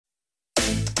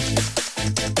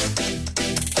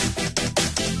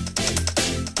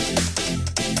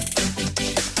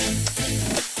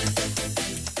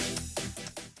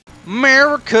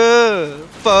America!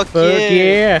 Fuck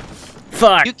yeah!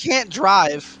 Fuck! You can't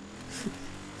drive.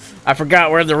 I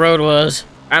forgot where the road was.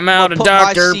 I'm out of Put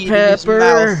my Dr. seed in his Pepper.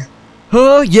 mouth.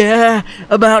 Oh yeah,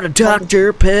 I'm out of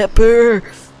Dr. Pepper.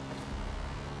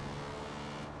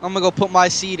 I'm gonna go put my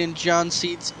seed in John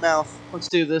Seed's mouth. Let's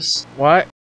do this. What?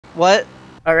 What?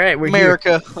 All right, we're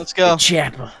America. here. Let's go. The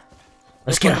chapel.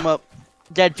 Let's Put go. them up.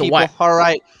 Dead To people. what? All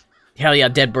right. Hell yeah,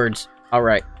 dead birds. All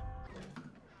right.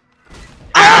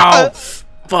 Ah! Ow!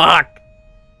 Fuck!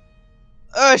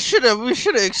 We should have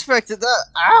expected that.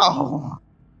 Ow!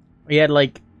 We had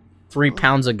like 3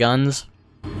 pounds of guns.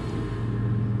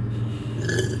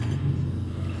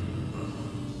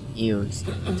 Ew, he's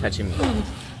touching me.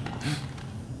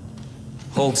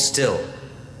 Hold still.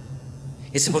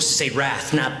 It's supposed to say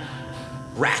wrath, not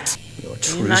rat. Your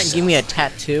Can you not give me a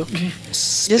tattoo?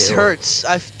 This hurts.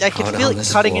 I can feel it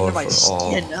cutting into my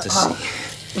skin.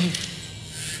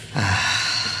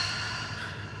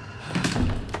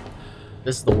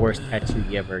 This is the worst tattoo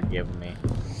you ever given me.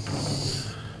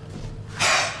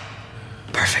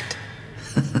 Perfect.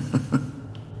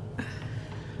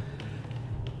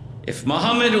 If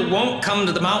Muhammad won't come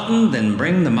to the mountain, then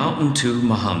bring the mountain to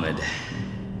Muhammad.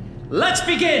 Let's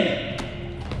begin!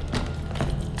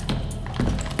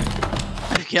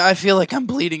 Yeah, I feel like I'm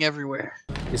bleeding everywhere.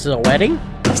 This is a wedding?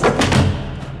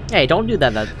 Hey, don't do that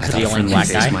to the only black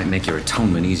guy. Might make your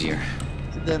atonement easier.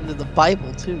 Then the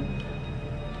Bible too.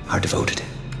 Are devoted.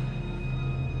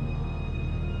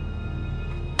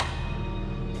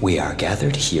 We are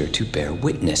gathered here to bear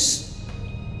witness.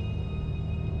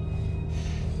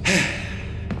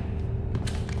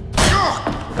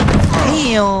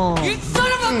 Damn! You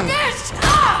son of a bitch!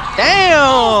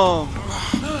 Damn!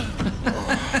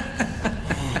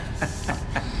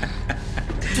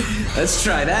 Let's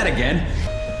try that again.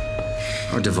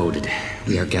 Are devoted.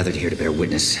 We are gathered here to bear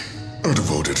witness. Are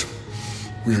devoted.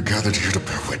 We are gathered here to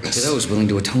bear witness. To those willing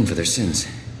to atone for their sins.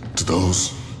 To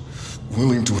those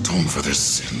willing to atone for their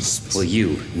sins. Will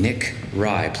you, Nick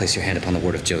Rye, place your hand upon the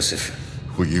word of Joseph?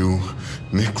 Will you,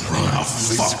 Nick Rye? Oh,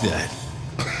 fuck that.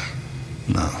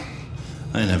 No.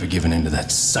 I ain't never given in to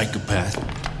that psychopath.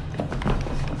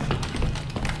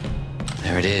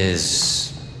 There it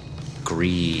is.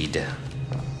 Greed.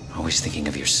 Always thinking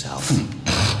of yourself.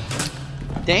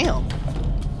 Damn.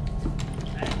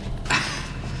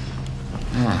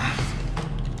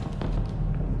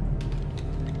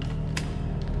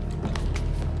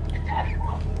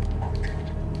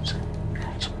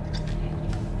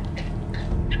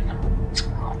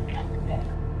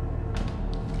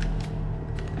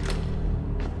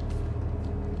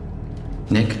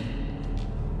 Nick?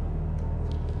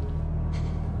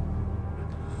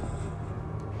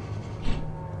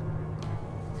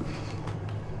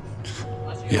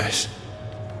 Yes.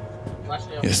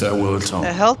 Yes, I will atone.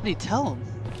 The hell did he tell him?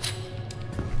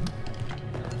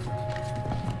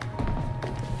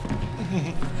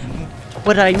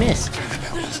 What did I miss?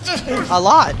 A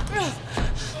lot.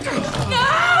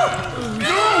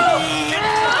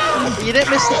 You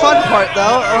didn't miss the fun part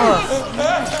though.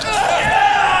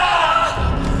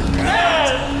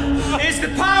 It's the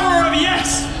power of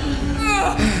yes!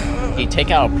 Did he take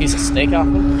out a piece of steak off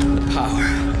him? The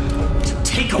power to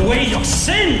take away your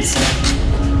sins!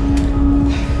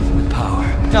 The power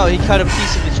No, he cut a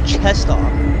piece of his chest off.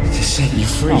 to set you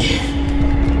free.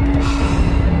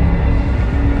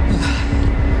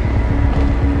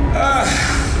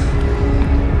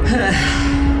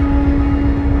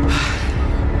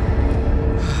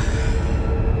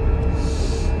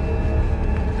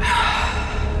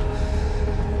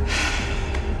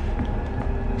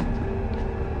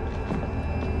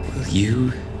 Will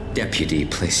you, deputy,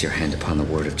 place your hand upon the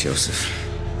word of Joseph?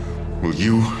 Will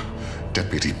you,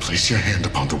 deputy, place your hand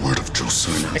upon the word of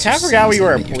Joseph I kind of forgot we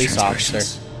were a police officer.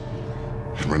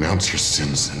 and renounce your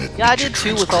sins and admit Yeah, I your did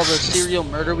too with all the transgressions? serial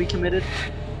murder we committed.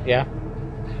 Yeah.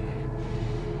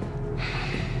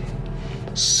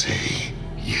 Say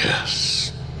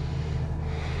yes.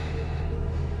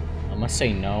 I'm gonna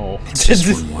say no. It's just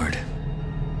one word.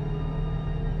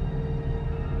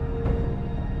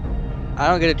 I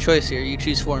don't get a choice here. You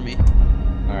choose for me.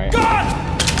 Alright. Shoot!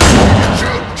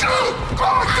 Go!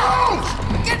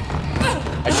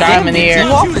 I shot him in the air.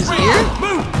 Blew off his ear?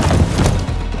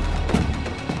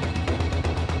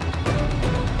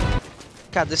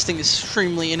 God, this thing is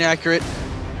extremely inaccurate.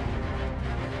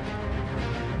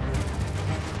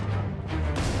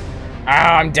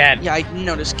 Ah, I'm dead. Yeah, I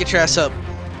noticed. Get your ass up.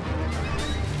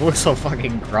 We're so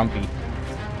fucking grumpy.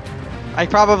 I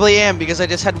probably am because I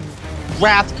just had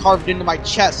wrath carved into my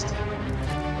chest.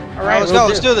 All right, let's go.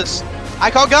 Let's do this.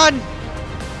 I call gun.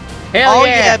 Hell Oh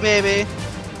yeah. yeah, baby.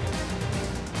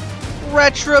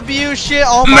 Retribution.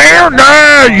 Oh my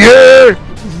god. Yeah!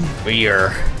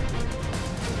 We're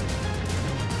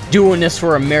doing this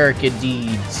for America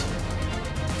deeds.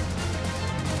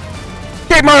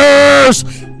 Gamers!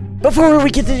 Before we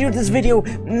get to do this video,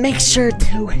 make sure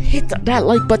to hit that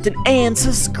like button and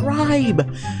subscribe.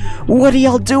 What are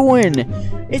y'all doing?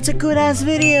 It's a good ass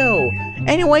video.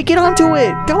 Anyway, get onto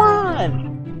it. Come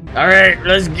on. All right,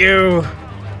 let's go.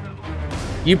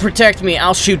 You protect me.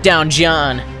 I'll shoot down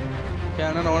John. Yeah,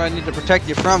 I don't know what I need to protect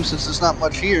you from since there's not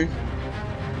much here.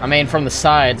 I mean, from the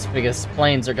sides because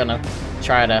planes are gonna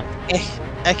try to.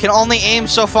 I can only aim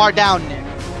so far down, Nick.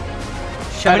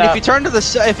 Shut up. If you turn to the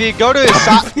if you go to his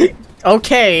side.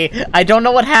 Okay, I don't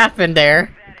know what happened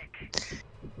there.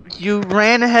 You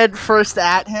ran head first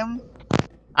at him.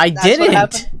 I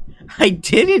didn't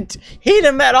hit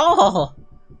him at all.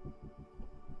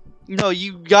 No,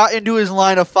 you got into his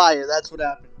line of fire. That's what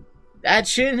happened. That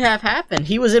shouldn't have happened.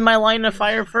 He was in my line of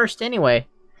fire first anyway.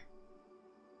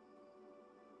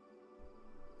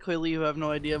 Clearly, you have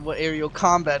no idea what aerial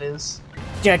combat is.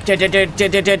 Yeah,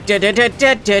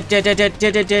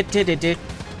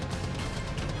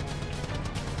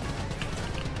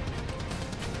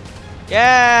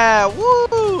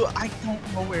 woo! I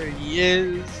don't know where he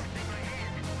is.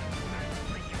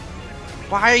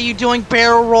 Why are you doing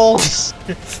barrel rolls?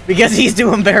 Because he's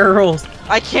doing barrel rolls.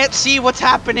 I can't see what's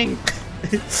happening.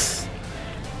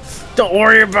 Don't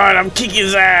worry about it. I'm kicking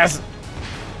his ass.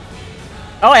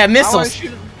 Oh, I have missiles.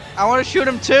 I want to shoot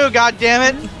him too. God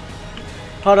damn it!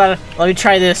 Hold on. Let me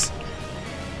try this.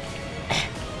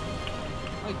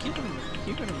 Keep him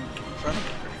in front of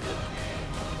him.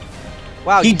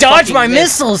 Wow, He dodged my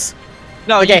missiles.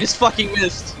 No, okay. You just fucking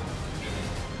missed.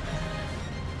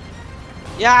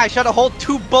 Yeah, I shot a whole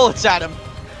 2 bullets at him.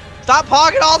 Stop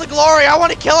hogging all the glory. I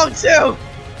want to kill him too.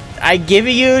 I give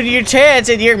you your chance,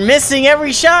 and you're missing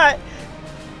every shot.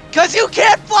 Cause you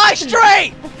can't fly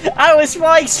straight. I was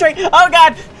flying straight. Oh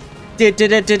god. Jesus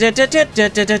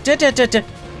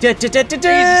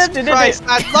Christ,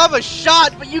 I'd love a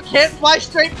shot, but you can't fly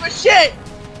straight for shit.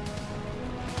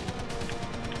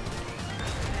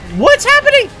 What's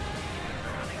happening?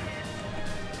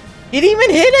 He didn't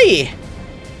even hit me.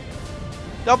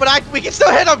 No, but we can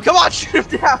still hit him. Come on, shoot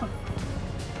him down.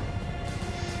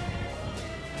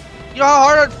 You know how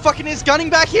hard fucking is gunning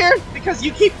back here? Because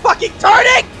you keep fucking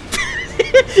turning.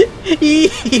 he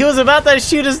was about to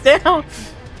shoot us down.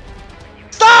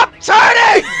 Stop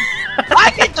turning!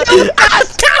 I can kill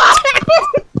fast!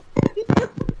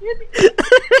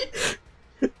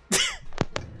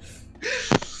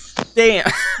 Damn.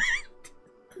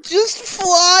 Just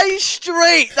fly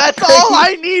straight. That's all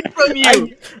I need from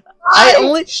you. I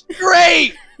only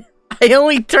straight. I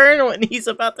only turn when he's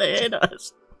about to hit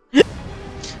us.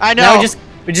 I know. Now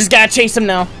we just gotta chase him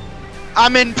now.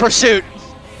 I'm in pursuit.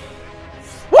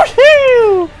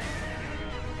 Woohoo!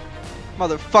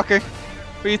 Motherfucker.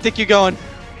 Where do you think you're going?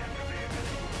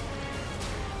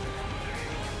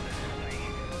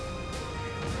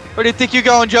 Where do you think you're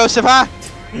going, Joseph, huh?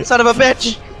 Son of a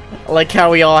bitch. I like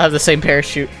how we all have the same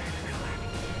parachute.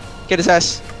 Get his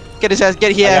ass. Get his ass.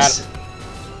 Get his ass.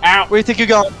 Ow. Where do you think you're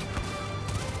going?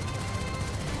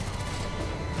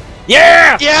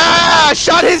 Yeah! Yeah!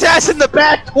 Shot his ass in the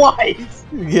back twice!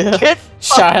 Yeah. Get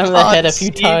shot him in the head a few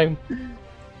Steve. times.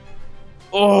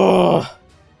 Oh.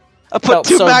 I put Felt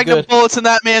 2 so magnum good. bullets in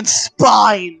that man's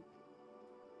spine!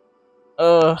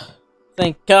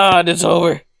 Thank God it's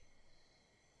over.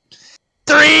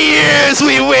 3 years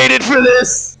we waited for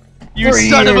this! You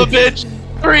son of a bitch!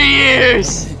 3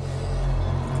 years!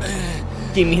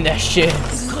 Give me that shit.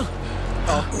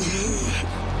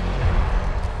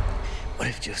 What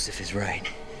if Joseph is right?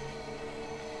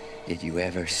 Did you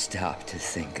ever stop to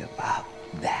think about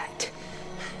that?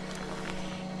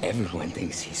 Everyone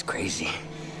thinks he's crazy,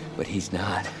 but he's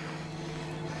not.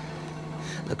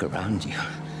 Look around you.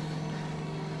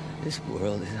 This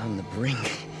world is on the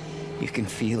brink. You can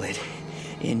feel it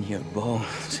in your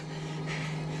bones.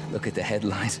 Look at the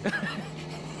headlines.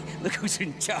 Look who's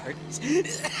in charge.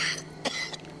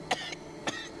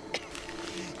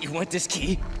 You want this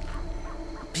key?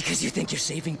 Because you think you're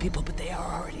saving people, but they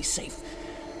are already safe.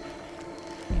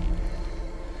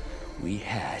 We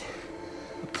had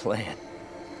a plan.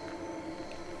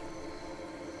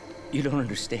 You don't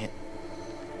understand.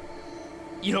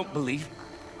 You don't believe.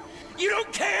 You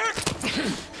don't care!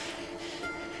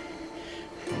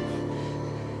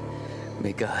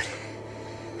 May God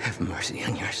have mercy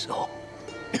on your soul.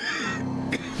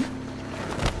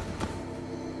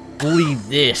 Believe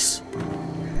this.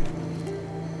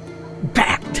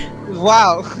 Backed.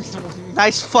 Wow.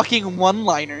 Nice fucking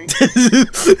one-liner.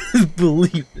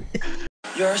 Believe it.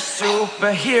 You're a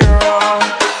superhero.